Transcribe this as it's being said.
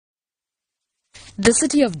The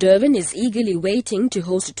city of Durban is eagerly waiting to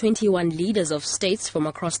host 21 leaders of states from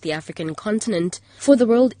across the African continent for the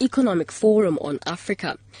World Economic Forum on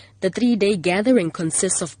Africa. The three-day gathering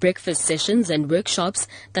consists of breakfast sessions and workshops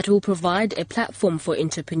that will provide a platform for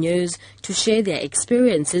entrepreneurs to share their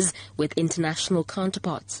experiences with international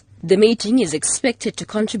counterparts. The meeting is expected to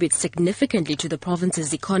contribute significantly to the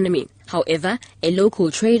province's economy. However, a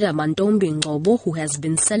local trader, Mantombi Ngobo, who has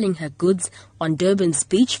been selling her goods on Durban's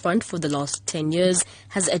beachfront for the last 10 years,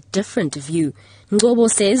 has a different view. Ngobo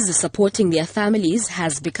says supporting their families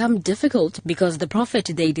has become difficult because the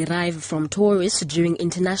profit they derive from tourists during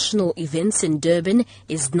international events in Durban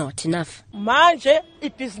is not enough.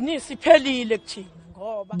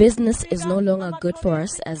 Business is no longer good for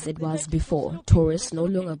us as it was before. Tourists no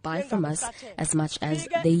longer buy from us as much as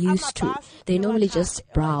they used to. They normally just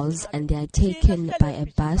browse and they are taken by a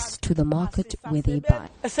bus to the market where they buy.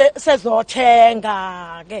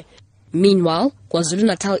 Meanwhile,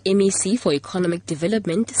 KwaZulu-Natal MEC for Economic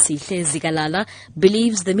Development, Sihle Zikalala,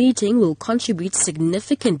 believes the meeting will contribute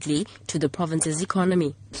significantly to the province's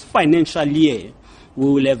economy. This financial year, we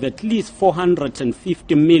will have at least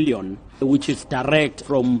 450 million, which is direct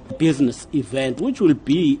from business event, which will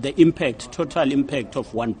be the total impact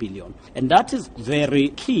of 1 billion. And that is very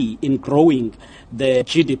key in growing the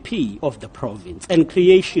GDP of the province and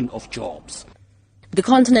creation of jobs. The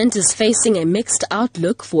continent is facing a mixed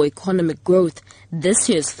outlook for economic growth. This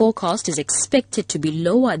year's forecast is expected to be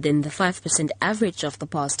lower than the 5% average of the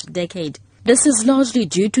past decade. This is largely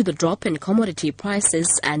due to the drop in commodity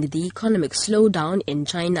prices and the economic slowdown in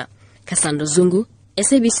China. Cassandra Zungu,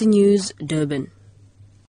 SABC News, Durban.